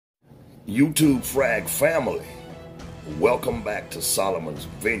YouTube Frag family, welcome back to Solomon's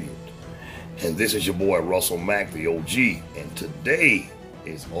Vineyard. And this is your boy Russell Mack, the OG, and today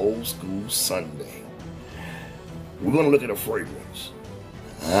is Old School Sunday. We're going to look at a fragrance.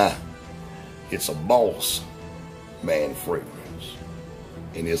 It's a Boss Man fragrance,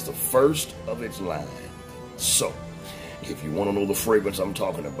 and it's the first of its line. So, if you want to know the fragrance I'm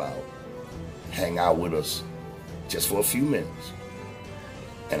talking about, hang out with us just for a few minutes,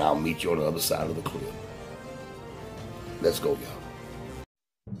 and I'll meet you on the other side of the clip. Let's go, y'all.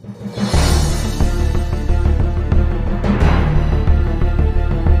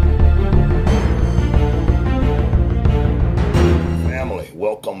 Family,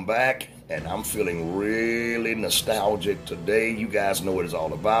 welcome back, and I'm feeling really nostalgic today. You guys know what it's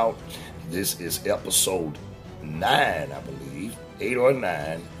all about. This is episode 9, I believe, 8 or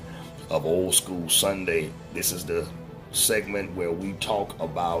 9 of Old School Sunday. This is the segment where we talk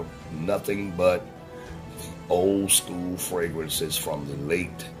about nothing but the old school fragrances from the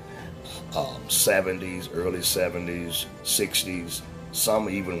late 70s, early 70s, 60s, some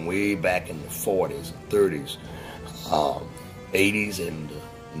even way back in the 40s and 30s, 80s and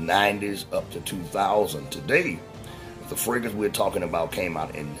 90s up to 2000. Today, the fragrance we're talking about came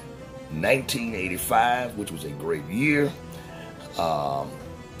out in 1985, which was a great year,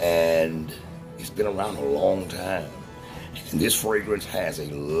 and it's been around a long time. And this fragrance has a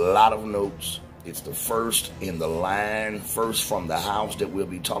lot of notes. It's the first in the line, first from the house that we'll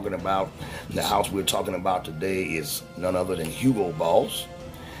be talking about. The house we're talking about today is none other than Hugo Boss.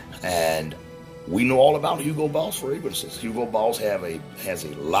 And we know all about Hugo Boss fragrances. Hugo Boss has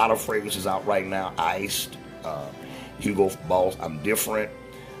a lot of fragrances out right now. Iced, Hugo Boss I'm Different,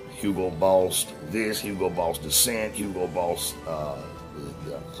 Hugo Boss this, Hugo Boss Descent, Hugo Boss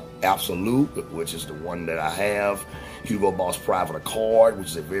Absolute, which is the one that I have, Hugo Boss Private Accord, which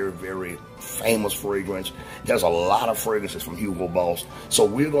is a very, very famous fragrance. There's a lot of fragrances from Hugo Boss. So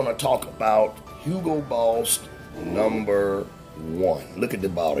we're going to talk about Hugo Boss number 1. Look at the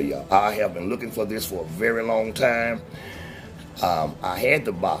bottle, y'all. I have been looking for this for a very long time. I had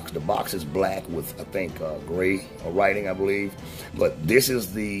the box. The box is black with, I think, gray writing, I believe. But this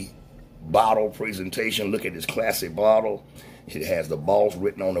is the bottle presentation. Look at this classic bottle. It has the Boss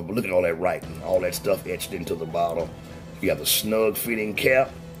written on it. Look at all that writing, all that stuff etched into the bottle. You have the snug fitting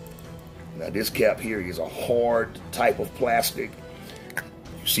cap. Now this cap here is a hard type of plastic.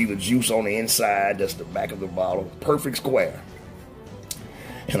 You see the juice on the inside. That's the back of the bottle. Perfect square.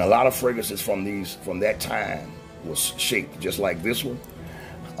 And a lot of fragrances from that time was shaped just like this one.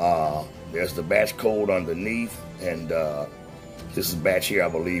 There's the batch code underneath, and this is batch here, I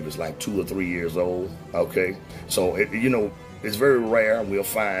believe, is like 2 or 3 years old. Okay, so it's very rare we'll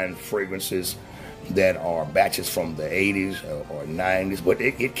find fragrances that are batches from the 80s or 90s, but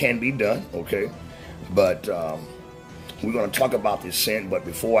it can be done. Okay, but we're going to talk about this scent. But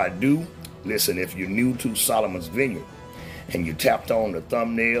before I do, listen, if you're new to Solomon's Vineyard and you tapped on the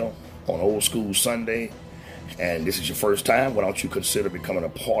thumbnail on Old School Sunday, and this is your first time, why don't you consider becoming a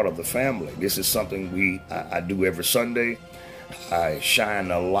part of the family? This is something I do every Sunday. I shine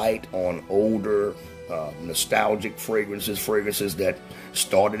a light on older, nostalgic fragrances that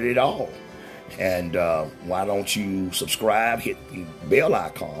started it all. And why don't you subscribe, hit the bell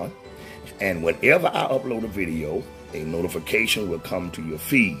icon, and whenever I upload a video, a notification will come to your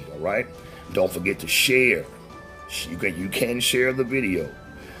feed, all right? Don't forget to share. You can share the video.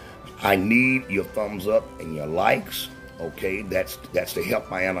 I need your thumbs up and your likes, okay? That's to help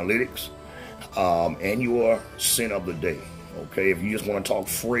my analytics, and your scent of the day, okay? If you just want to talk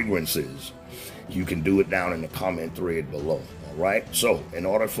fragrances, you can do it down in the comment thread below, all right? So in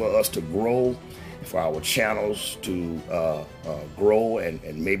order for us to grow, for our channels to grow and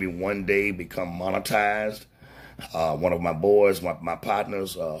maybe one day become monetized, one of my boys, my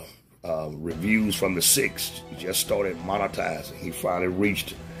partners, Reviews from the 6th, he just started monetizing. He finally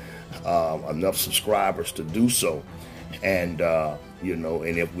reached enough subscribers to do so, and and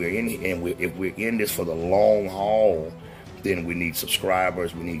if we're in this for the long haul, then we need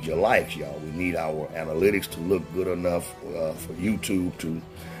subscribers, we need your likes, y'all. We need our analytics to look good enough for YouTube to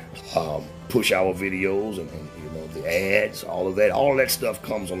push our videos, and the ads, all of that stuff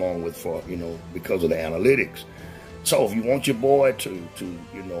comes along with because of the analytics. So if you want your boy to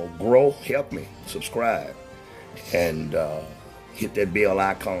grow, help me subscribe and hit that bell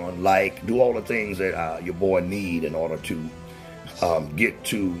icon, do all the things that your boy need in order to get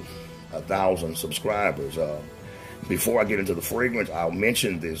to 1,000 subscribers. Before I get into the fragrance, I'll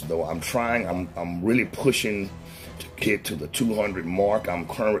mention this though. I'm really pushing to get to the 200 mark. I'm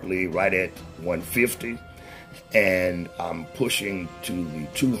currently right at 150, and I'm pushing to the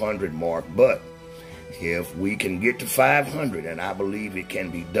 200 mark. But if we can get to 500, and I believe it can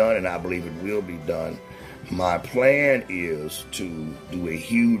be done, and I believe it will be done, my plan is to do a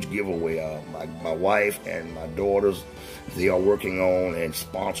huge giveaway. My wife and my daughters, they are working on and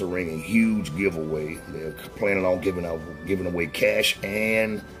sponsoring a huge giveaway. They're planning on giving away cash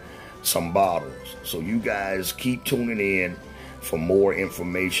and some bottles. So you guys keep tuning in for more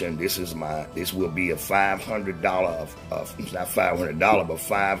information. This will be a $500, not $500, but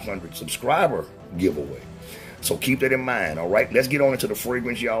 500 subscriber giveaway. So keep that in mind. All right, let's get on into the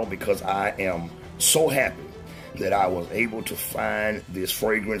fragrance, y'all, because I am so happy that I was able to find this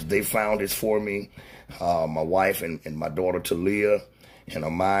fragrance. They found this for me. My wife and my daughter Talia and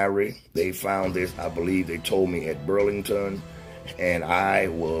Amiri, they found this, I believe they told me, at Burlington, and I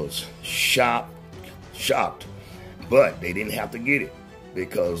was shocked. But they didn't have to get it,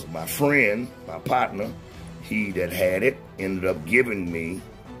 because my friend, my partner, he that had it, ended up giving me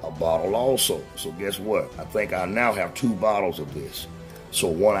a bottle also. So guess what? I think I now have 2 bottles of this. So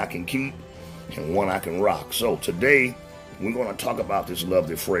one I can keep and one I can rock. So today we're going to talk about this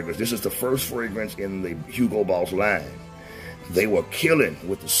lovely fragrance. This is the first fragrance in the Hugo Boss line. They were killing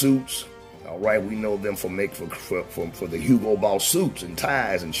with the suits. All right, we know them for the Hugo Boss suits and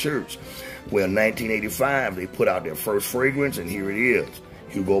ties and shirts. Well, in 1985, they put out their first fragrance, and here it is,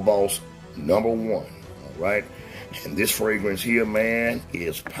 Hugo Boss #1. All right, and this fragrance here, man,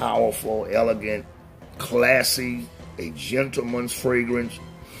 is powerful, elegant, classy, a gentleman's fragrance,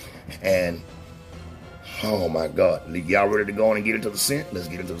 and oh my God, y'all ready to go on and get into the scent? Let's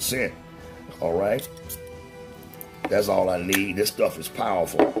get into the scent. All right, that's all I need. This stuff is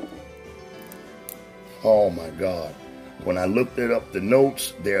powerful. Oh my God. When I looked it up, the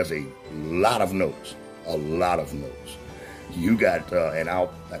notes, there's a lot of notes. A lot of notes. You got, and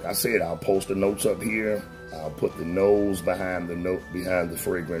like I said, I'll post the notes up here. I'll put the nose behind the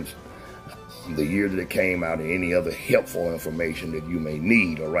fragrance, the year that it came out, and any other helpful information that you may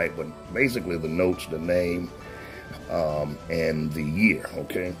need, all right? But basically the notes, the name, and the year,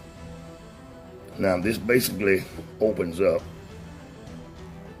 okay? Now this basically opens up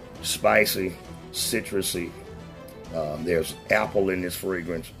spicy, citrusy. There's apple in this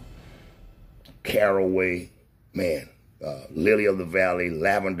fragrance, caraway, man, lily of the valley,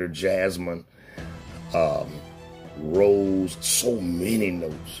 lavender, jasmine, rose, so many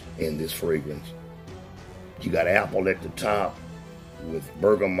notes in this fragrance. You got apple at the top with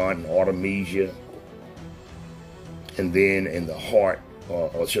bergamot and artemisia. And then in the heart,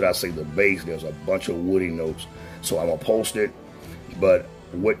 or should I say the base, there's a bunch of woody notes. So I'm going to post it. But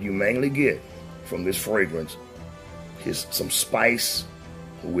what you mainly get from this fragrance is some spice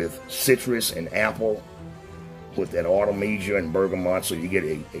with citrus and apple with that artemisia and bergamot. So you get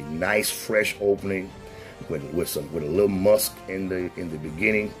a nice fresh opening with a little musk in the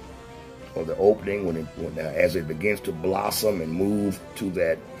beginning or the opening as it begins to blossom and move to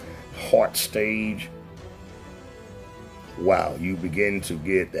that heart stage. Wow, you begin to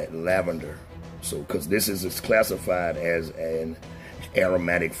get that lavender. So because it's classified as an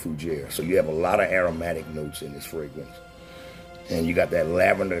aromatic fougere. So you have a lot of aromatic notes in this fragrance. And you got that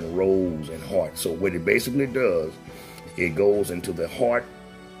lavender and rose and heart. So what it basically does, it goes into the heart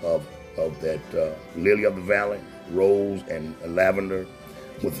of that lily of the valley, rose and lavender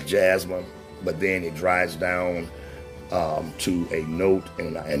with jasmine, but then it dries down to a note,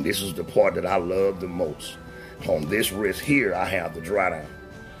 and this is the part that I love the most. On this wrist here, I have the dry down.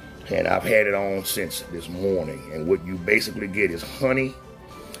 And I've had it on since this morning. And what you basically get is honey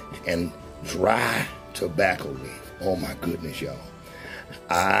and dry tobacco leaf. Oh my goodness, y'all.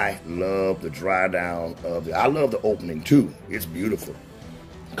 I love the dry down of I love the opening too. It's beautiful.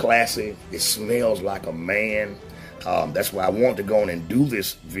 Classy. It smells like a man. That's why I want to go on and do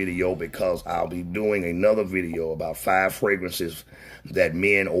this video, because I'll be doing another video about 5 fragrances that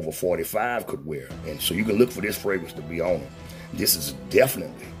men over 45 could wear. And so you can look for this fragrance to be on it. This is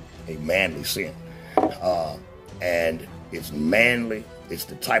definitely a manly scent. And it's manly. It's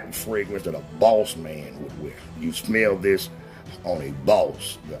the type of fragrance that a boss man would wear. You smell this on a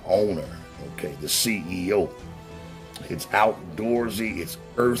boss, the owner, okay, the CEO. It's outdoorsy, it's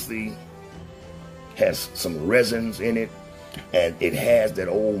earthy, has some resins in it, and it has that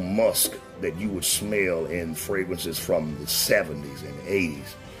old musk that you would smell in fragrances from the 70s and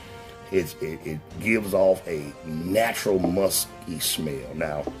 80s. It gives off a natural musky smell.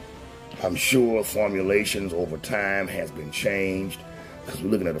 Now, I'm sure formulations over time has been changed, because we're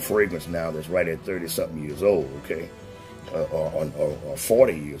looking at a fragrance now that's right at 30-something years old, okay, or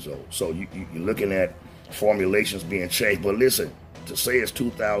 40 years old. So you're looking at formulations being changed. But listen, to say it's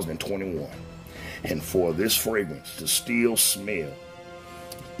 2021, And for this fragrance to still smell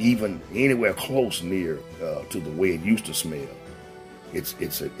even anywhere close near to the way it used to smell,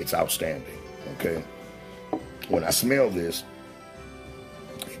 it's outstanding. Okay, when I smell this,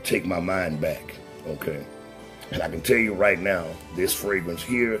 it take my mind back. Okay, and I can tell you right now, this fragrance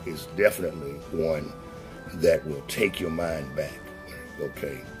here is definitely one that will take your mind back.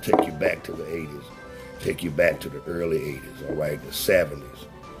 Okay, take you back to the 80s, take you back to the early 80s. All right, the 70s.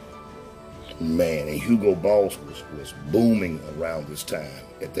 Man, and Hugo Boss was booming around this time.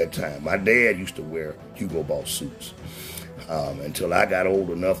 At that time, my dad used to wear Hugo Boss suits until I got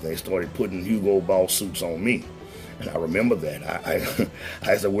old enough. They started putting Hugo Boss suits on me, and I remember that.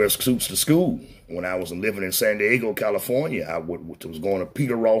 I used to wear suits to school when I was living in San Diego, California. I was going to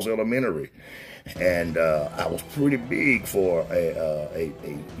Peter Ross Elementary, and I was pretty big for a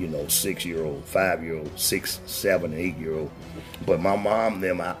 6-year-old, 5-year-old, 6, 7, 8-year-old. But my mom,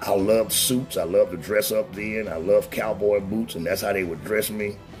 I loved suits. I loved to dress up then. I loved cowboy boots, and that's how they would dress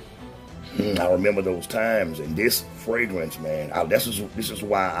me. I remember those times. And this fragrance, man, this is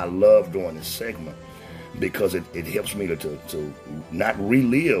why I love doing this segment, because it helps me to not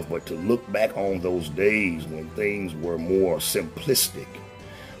relive, but to look back on those days when things were more simplistic,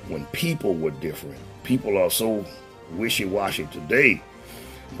 when people were different. People are so wishy-washy today,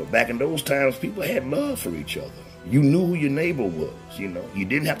 but back in those times, people had love for each other. You knew who your neighbor was, you know. You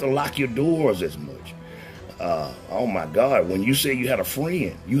didn't have to lock your doors as much. Oh my God, when you say you had a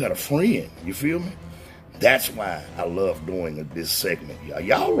friend, you had a friend. You feel me? That's why I love doing this segment.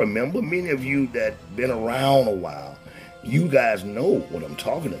 Y'all remember, many of you that been around a while, you guys know what I'm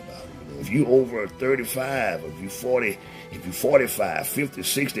talking about. You know, if you over 35, if you 40, if you 45, 50,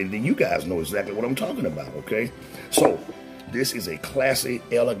 60, then you guys know exactly what I'm talking about, okay? So, this is a classy,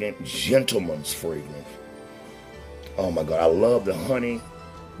 elegant, gentleman's fragrance. Oh my God, I love the honey,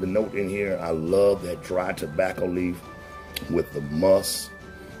 the note in here. I love that dry tobacco leaf with the musk.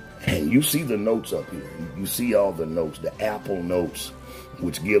 And you see the notes up here. You see all the notes, the apple notes,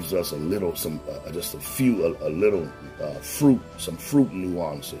 which gives us a little, just a few, a little fruit, some fruit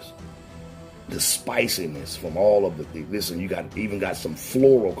nuances. The spiciness from all of the, listen, you even got some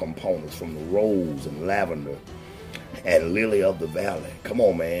floral components from the rose and lavender and lily of the valley. Come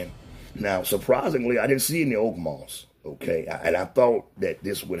on, man. Now, surprisingly, I didn't see any oak moss, okay? And I thought that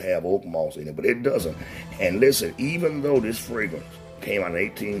this would have oak moss in it, but it doesn't. And listen, even though this fragrance came out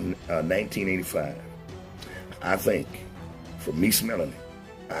in 1985, I think, from me smelling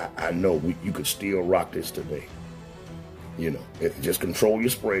it, I know you could still rock this today. You know, just control your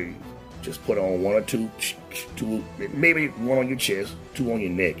sprays. Just put on one or two, maybe one on your chest, 2 on your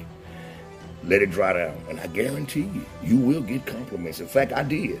neck. Let it dry down, and I guarantee you will get compliments. In fact, I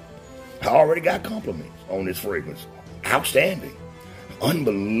did. I already got compliments on this fragrance. Outstanding.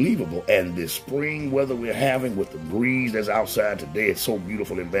 Unbelievable. And this spring weather we're having with the breeze that's outside today, it's so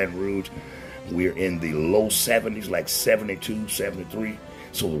beautiful in Baton Rouge. We're in the low 70s, like 72, 73.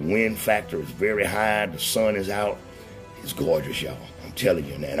 So the wind factor is very high. The sun is out. It's gorgeous, y'all. I'm telling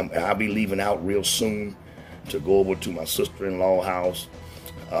you, man. I'll be leaving out real soon to go over to my sister-in-law house.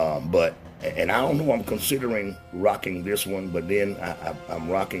 And I don't know, I'm considering rocking this one, but then I'm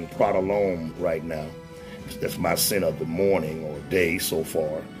rocking Prada L'Homme right now. That's my scent of the morning or day so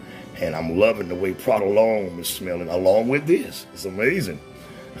far. And I'm loving the way Prada L'Homme is smelling along with this. It's amazing.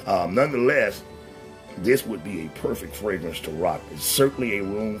 Nonetheless, this would be a perfect fragrance to rock. It's certainly a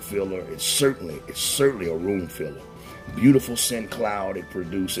room filler. It's certainly a room filler. Beautiful scent cloud it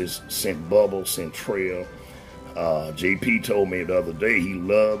produces, scent bubble, scent trail. JP told me the other day he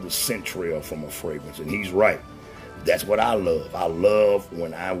loved the scent trail from a fragrance, and he's right. That's what I love. I love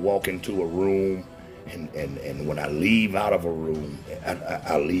when I walk into a room and when I leave out of a room,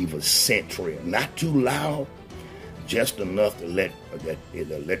 I leave a scent trail. Not too loud, just enough to let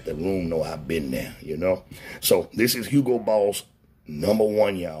the room know I've been there, you know? So this is Hugo Boss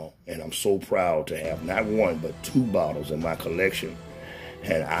 #1, y'all, and I'm so proud to have not 1 but 2 bottles in my collection.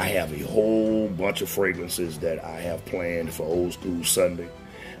 And I have a whole bunch of fragrances that I have planned for Old School Sunday.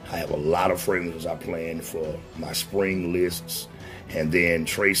 I have a lot of fragrances I planned for my spring lists. And then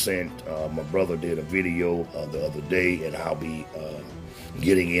Trey sent, my brother did a video the other day, and I'll be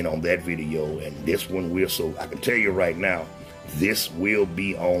getting in on that video. And this one will, so I can tell you right now, this will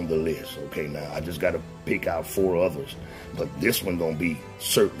be on the list. Okay, now I just got to pick out 4 others. But this one going to be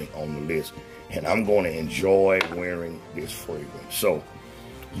certainly on the list. And I'm going to enjoy wearing this fragrance. So,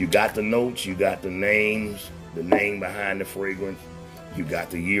 you got the notes, you got the names, the name behind the fragrance, you got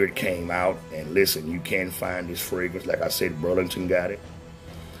the year it came out, and listen, you can find this fragrance. Like I said, Burlington got it.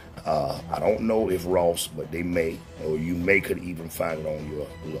 I don't know if Ross, but they may, or you may could even find it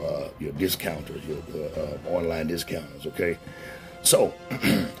on your discounters, your online discounters, okay? So,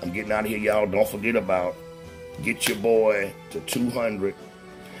 I'm getting out of here, y'all. Don't forget about get your boy to 200,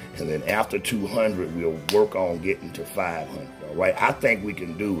 and then after 200, we'll work on getting to 500, all right? I think we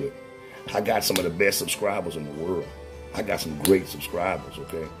can do it. I got some of the best subscribers in the world. I got some great subscribers,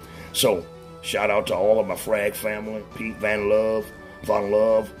 okay? So, shout out to all of my Frag family, Pete Van Love,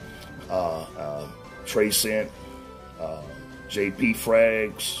 Trey Cent, JP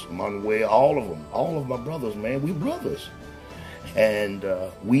Frags, Manuel, all of them, all of my brothers, man. We brothers. And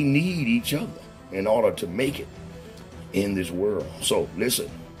we need each other in order to make it in this world. So, listen,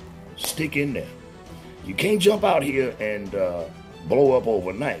 stick in there. You can't jump out here and blow up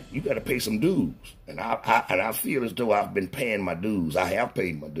overnight. You got to pay some dues. And I feel as though I've been paying my dues. I have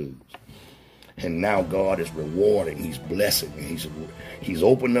paid my dues. And now God is rewarding. He's blessing. And he's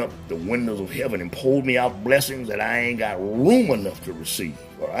opened up the windows of heaven and pulled me out blessings that I ain't got room enough to receive.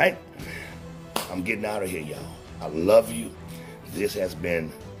 All right? I'm getting out of here, y'all. I love you. This has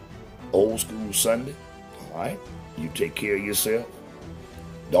been Old School Sunday. All right? You take care of yourself.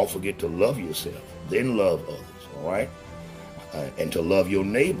 Don't forget to love yourself. Then love others. All right? And to love your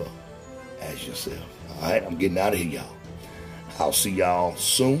neighbor as yourself. All right? I'm getting out of here, y'all. I'll see y'all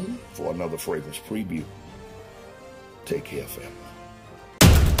soon for another fragrance preview. Take care, family.